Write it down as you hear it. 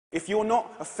If you're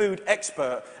not a food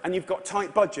expert and you've got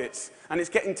tight budgets and it's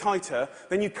getting tighter,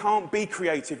 then you can't be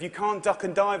creative. You can't duck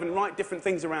and dive and write different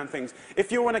things around things.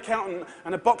 If you're an accountant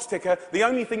and a box ticker, the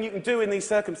only thing you can do in these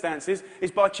circumstances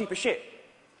is buy cheaper shit.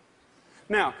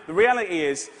 Now, the reality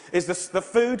is the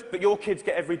food that your kids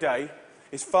get every day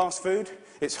is fast food.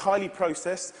 It's highly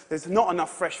processed. There's not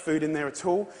enough fresh food in there at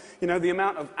all. You know, the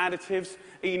amount of additives,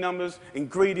 E-numbers,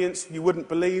 ingredients you wouldn't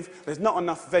believe. There's not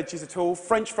enough veggies at all.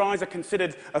 French fries are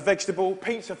considered a vegetable.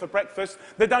 Pizza for breakfast.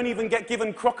 They don't even get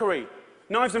given crockery.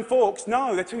 Knives and forks,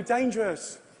 no, they're too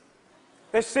dangerous.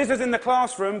 There's scissors in the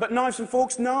classroom, but knives and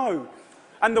forks, no.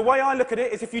 And the way I look at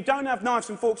it is if you don't have knives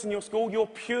and forks in your school, you're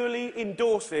purely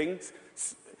endorsing,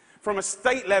 from a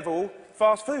state level,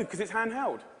 fast food, because it's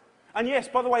handheld. And yes,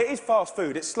 by the way, it is fast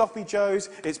food. It's sloppy joes,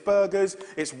 it's burgers,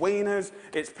 it's wieners,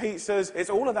 it's pizzas, it's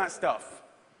all of that stuff.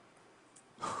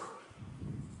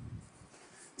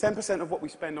 10% of what we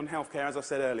spend on healthcare, as I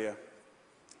said earlier,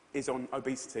 is on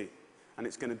obesity, and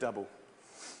it's going to double.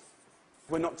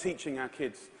 We're not teaching our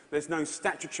kids. There's no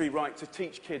statutory right to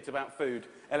teach kids about food,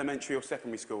 elementary or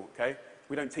secondary school, okay?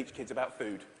 We don't teach kids about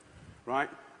food, right?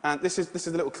 And this is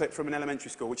a little clip from an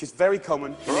elementary school, which is very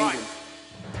common in England.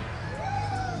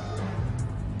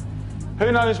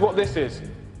 Who knows what this is?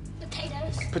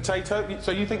 Potatoes. Potato?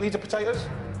 So you think these are potatoes?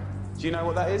 Do you know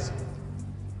what that is?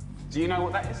 Do you know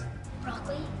what that is?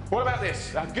 Broccoli. What about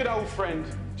this? Our good old friend.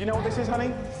 Do you know what this is,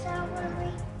 honey?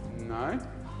 Celery. No.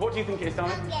 What do you think it is,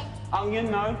 darling? Onion.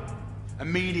 Onion, no.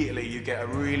 Immediately you get a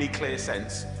really clear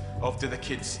sense of, do the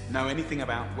kids know anything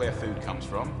about where food comes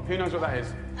from? Who knows what that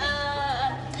is?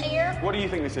 Pear. What do you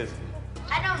think this is?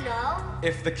 I don't know.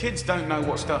 If the kids don't know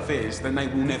what stuff is, then they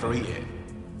will never eat it.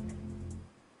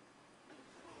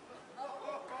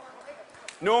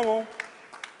 Normal.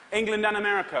 England and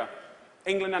America.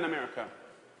 England and America.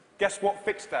 Guess what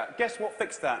fixed that? Guess what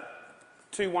fixed that?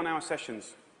 2 one-hour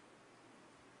sessions.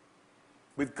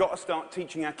 We've got to start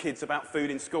teaching our kids about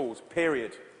food in schools,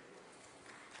 period.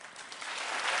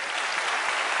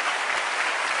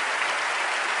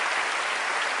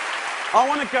 I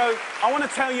want to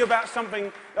tell you about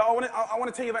something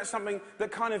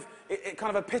that kind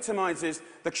of epitomizes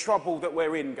the trouble that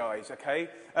we're in, guys, okay?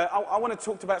 I want to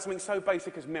talk about something so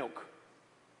basic as milk.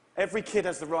 Every kid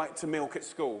has the right to milk at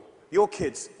school. Your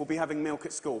kids will be having milk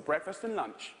at school, breakfast and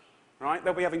lunch, right?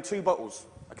 They'll be having 2 bottles,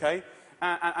 okay?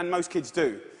 And most kids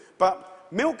do. But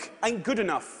milk ain't good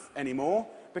enough anymore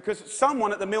because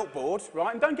someone at the milk board,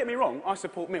 right, and don't get me wrong, I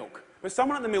support milk, but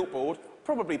someone at the milk board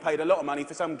probably paid a lot of money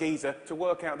for some geezer to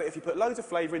work out that if you put loads of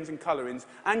flavourings and colourings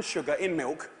and sugar in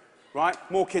milk, right,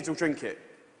 more kids will drink it.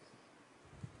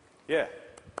 Yeah.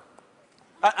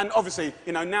 And obviously,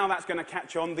 you know, now that's going to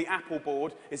catch on. The Apple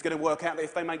board is going to work out that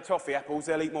if they make toffee apples,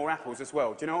 they'll eat more apples as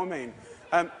well. Do you know what I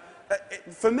mean?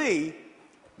 For me,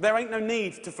 there ain't no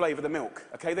need to flavour the milk,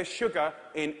 okay? There's sugar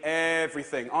in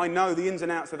everything. I know the ins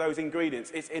and outs of those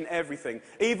ingredients. It's in everything.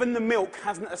 Even the milk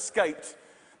hasn't escaped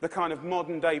the kind of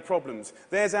modern-day problems.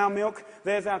 There's our milk,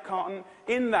 there's our carton.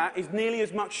 In that is nearly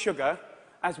as much sugar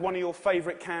as one of your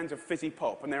favourite cans of fizzy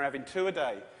pop, and they're having 2 a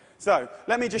day. So,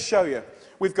 let me just show you.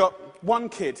 We've got one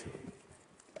kid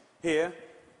here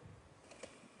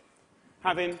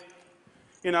having,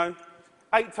 you know,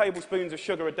 8 tablespoons of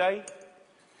sugar a day,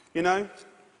 you know.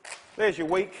 There's your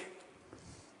week.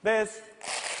 There's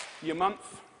your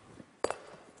month.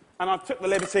 And I've took the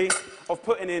liberty of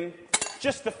putting in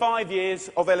just the 5 years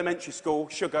of elementary school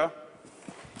sugar,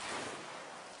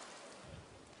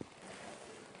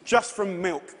 just from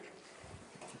milk.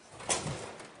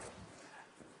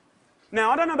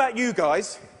 Now, I don't know about you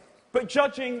guys, but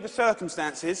judging the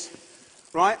circumstances,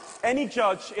 right, any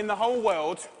judge in the whole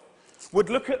world would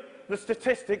look at the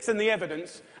statistics and the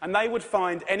evidence, and they would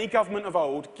find any government of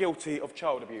old guilty of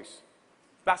child abuse.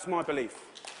 That's my belief.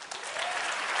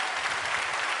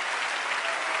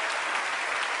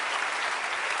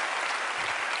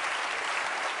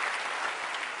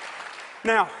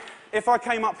 Now, if I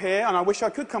came up here, and I wish I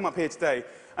could come up here today,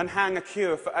 and hang a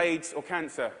cure for AIDS or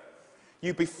cancer,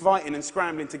 you'd be fighting and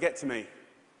scrambling to get to me.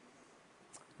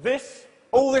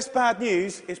 All this bad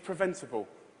news is preventable.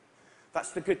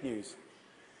 That's the good news.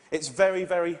 It's very,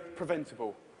 very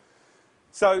preventable.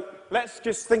 So let's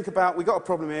just think about, we've got a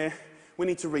problem here, we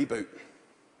need to reboot.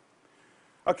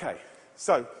 Okay,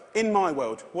 so in my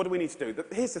world, what do we need to do?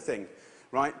 Here's the thing,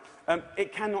 right?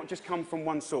 It cannot just come from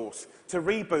one source. To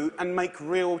reboot and make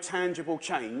real, tangible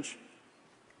change,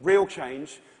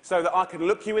 so that I can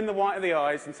look you in the white of the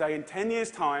eyes and say, in 10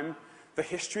 years' time, the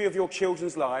history of your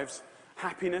children's lives,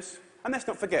 happiness, and let's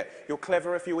not forget, you're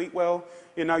clever if you eat well,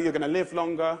 you know, you're going to live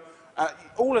longer,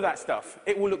 all of that stuff,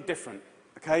 it will look different,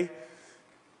 okay?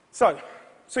 So,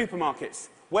 Supermarkets.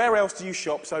 Where else do you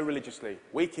shop so religiously?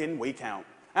 Week in, week out.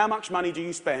 How much money do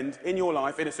you spend in your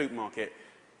life in a supermarket?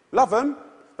 Love them.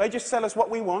 They just sell us what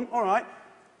we want. All right.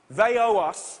 They owe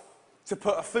us to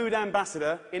put a food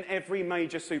ambassador in every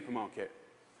major supermarket.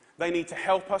 They need to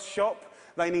help us shop.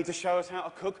 They need to show us how to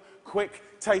cook quick,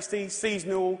 tasty,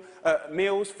 seasonal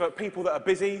meals for people that are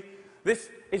busy. This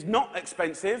is not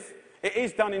expensive. It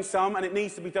is done in some, and it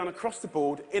needs to be done across the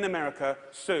board in America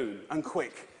soon and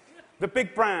quick. The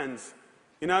big brands,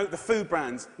 you know, the food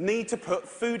brands, need to put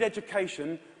food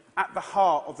education at the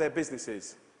heart of their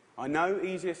businesses. I know,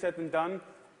 easier said than done.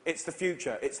 It's the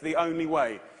future. It's the only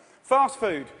way. Fast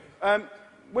food.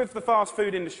 With the fast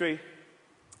food industry,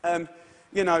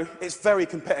 you know, it's very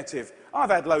competitive. I've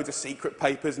had loads of secret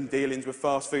papers and dealings with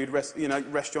fast food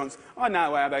restaurants. I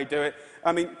know how they do it.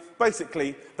 I mean,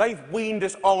 basically, they've weaned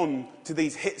us on to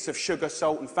these hits of sugar,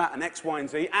 salt and fat and X, Y and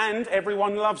Z, and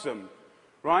everyone loves them,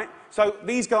 right? So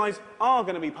these guys are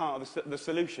going to be part of the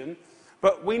solution,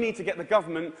 but we need to get the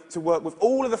government to work with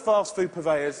all of the fast food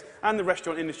purveyors and the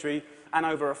restaurant industry, and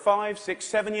over a 5, 6,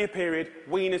 7 year period,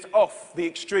 wean us off the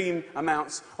extreme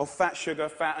amounts of fat, sugar,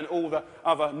 fat, and all the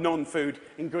other non-food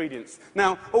ingredients.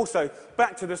 Now, also,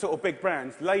 back to the sort of big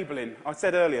brands, labelling, I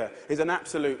said earlier, is an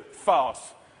absolute farce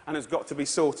and has got to be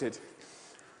sorted.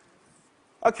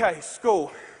 Okay,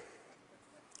 school.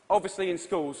 Obviously, in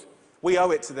schools, we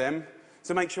owe it to them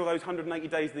to make sure those 180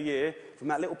 days of the year, from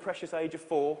that little precious age of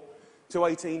 4 to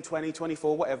 18, 20,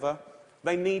 24, whatever,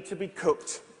 they need to be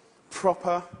cooked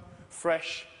proper,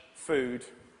 fresh food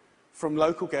from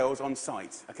local girls on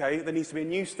site, okay? There needs to be a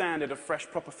new standard of fresh,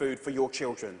 proper food for your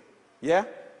children. Yeah?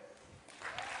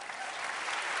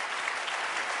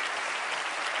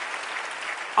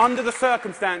 Under the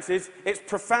circumstances, it's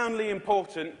profoundly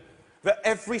important that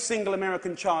every single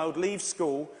American child leaves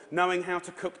school knowing how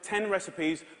to cook 10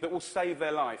 recipes that will save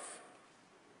their life.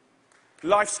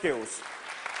 Life skills.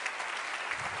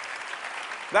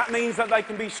 That means that they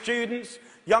can be students,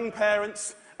 young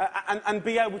parents, and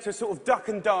be able to sort of duck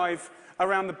and dive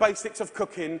around the basics of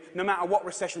cooking no matter what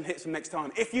recession hits them next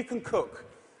time. If you can cook,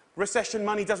 recession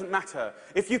money doesn't matter.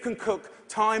 If you can cook,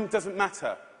 time doesn't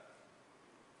matter.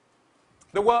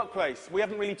 The workplace, we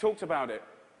haven't really talked about it.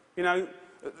 You know,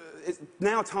 it's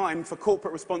now time for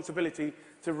corporate responsibility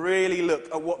to really look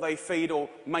at what they feed or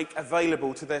make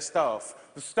available to their staff.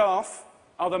 The staff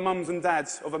are the mums and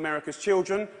dads of America's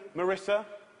children. Marissa,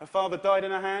 her father died in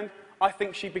her hand. I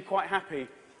think she'd be quite happy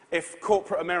if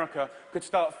corporate America could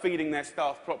start feeding their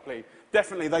staff properly.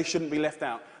 Definitely, they shouldn't be left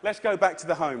out. Let's go back to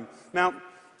the home. Now,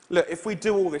 look, if we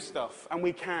do all this stuff, and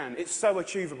we can, it's so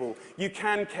achievable. You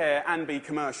can care and be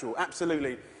commercial,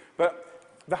 absolutely. But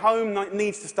the home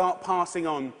needs to start passing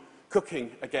on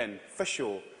cooking again, for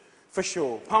sure. For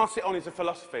sure. Pass it on is a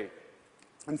philosophy.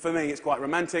 And for me, it's quite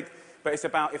romantic, but it's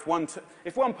about if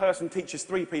one person teaches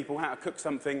 3 people how to cook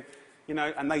something, you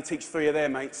know, and they teach 3 of their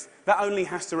mates, that only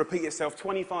has to repeat itself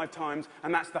 25 times,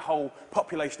 and that's the whole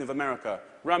population of America.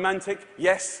 Romantic,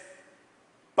 yes,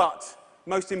 but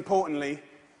most importantly,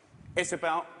 it's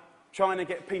about trying to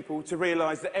get people to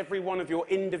realise that every one of your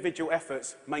individual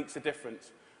efforts makes a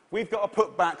difference. We've got to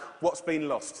put back what's been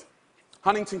lost.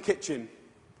 Huntington Kitchen.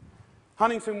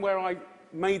 Huntington, where I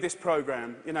made this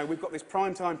programme, you know, we've got this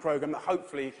primetime programme that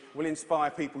hopefully will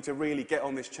inspire people to really get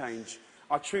on this change.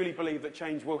 I truly believe that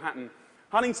change will happen.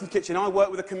 Huntington Kitchen, I work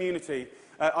with a community.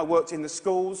 I worked in the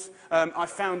schools. I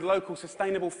found local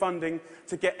sustainable funding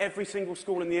to get every single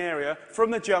school in the area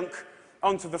from the junk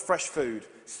onto the fresh food.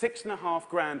 $6.5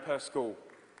 grand per school.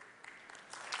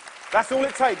 That's all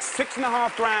it takes,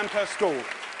 $6.5 grand per school.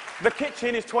 The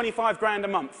kitchen is 25 grand a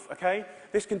month, okay?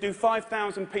 This can do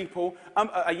 5,000 people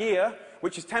a year,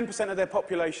 which is 10% of their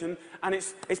population, and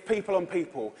it's people on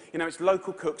people. You know, it's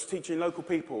local cooks teaching local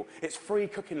people. It's free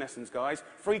cooking lessons, guys.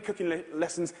 Free cooking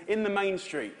lessons in the main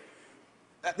street.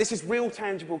 This is real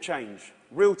tangible change.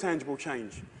 Real tangible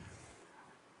change.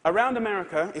 Around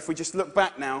America, if we just look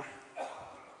back now,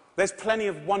 there's plenty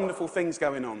of wonderful things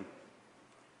going on.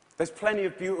 There's plenty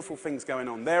of beautiful things going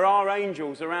on. There are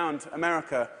angels around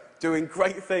America doing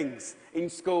great things in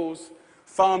schools,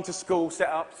 farm-to-school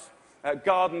setups,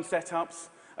 garden setups,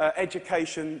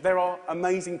 education. There are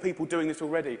amazing people doing this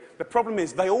already. The problem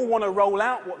is they all want to roll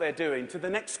out what they're doing to the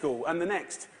next school and the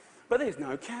next, but there's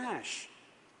no cash.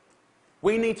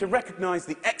 We need to recognise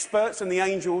the experts and the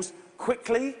angels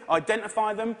quickly,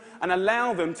 identify them, and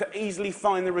allow them to easily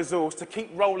find the resource to keep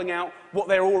rolling out what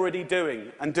they're already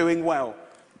doing and doing well.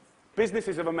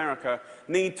 Businesses of America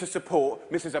need to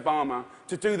support Mrs. Obama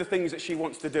to do the things that she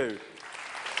wants to do.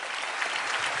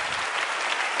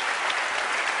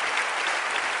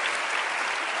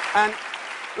 And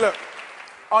look,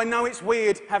 I know it's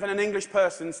weird having an English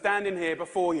person standing here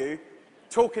before you,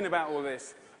 talking about all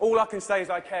this. All I can say is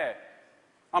I care.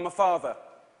 I'm a father,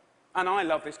 and I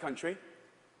love this country.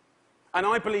 And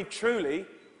I believe truly,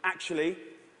 actually,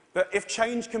 that if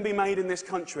change can be made in this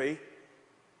country,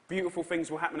 beautiful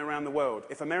things will happen around the world.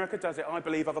 If America does it, I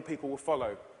believe other people will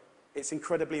follow. It's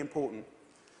incredibly important.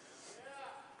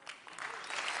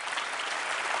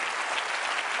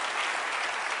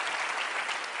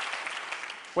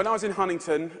 When I was in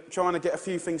Huntington, trying to get a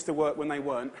few things to work when they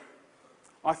weren't,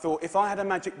 I thought, if I had a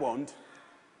magic wand,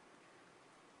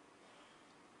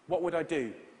 what would I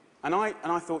do? And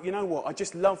I thought, you know what, I'd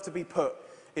just love to be put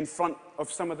in front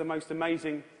of some of the most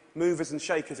amazing movers and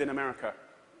shakers in America.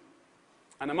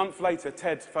 And a month later,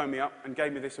 Ted phoned me up and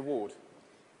gave me this award.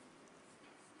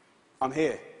 I'm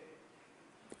here.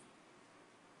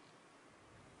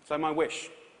 So my wish.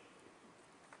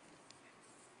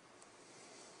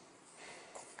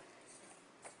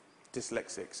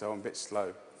 Dyslexic, so I'm a bit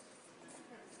slow.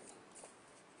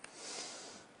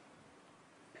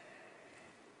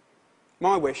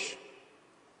 My wish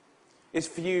is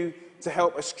for you to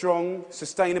help a strong,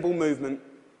 sustainable movement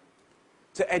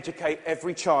to educate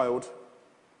every child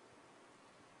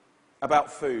about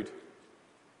food,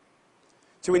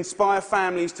 to inspire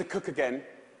families to cook again,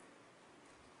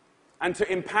 and to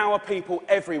empower people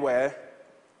everywhere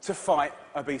to fight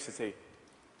obesity.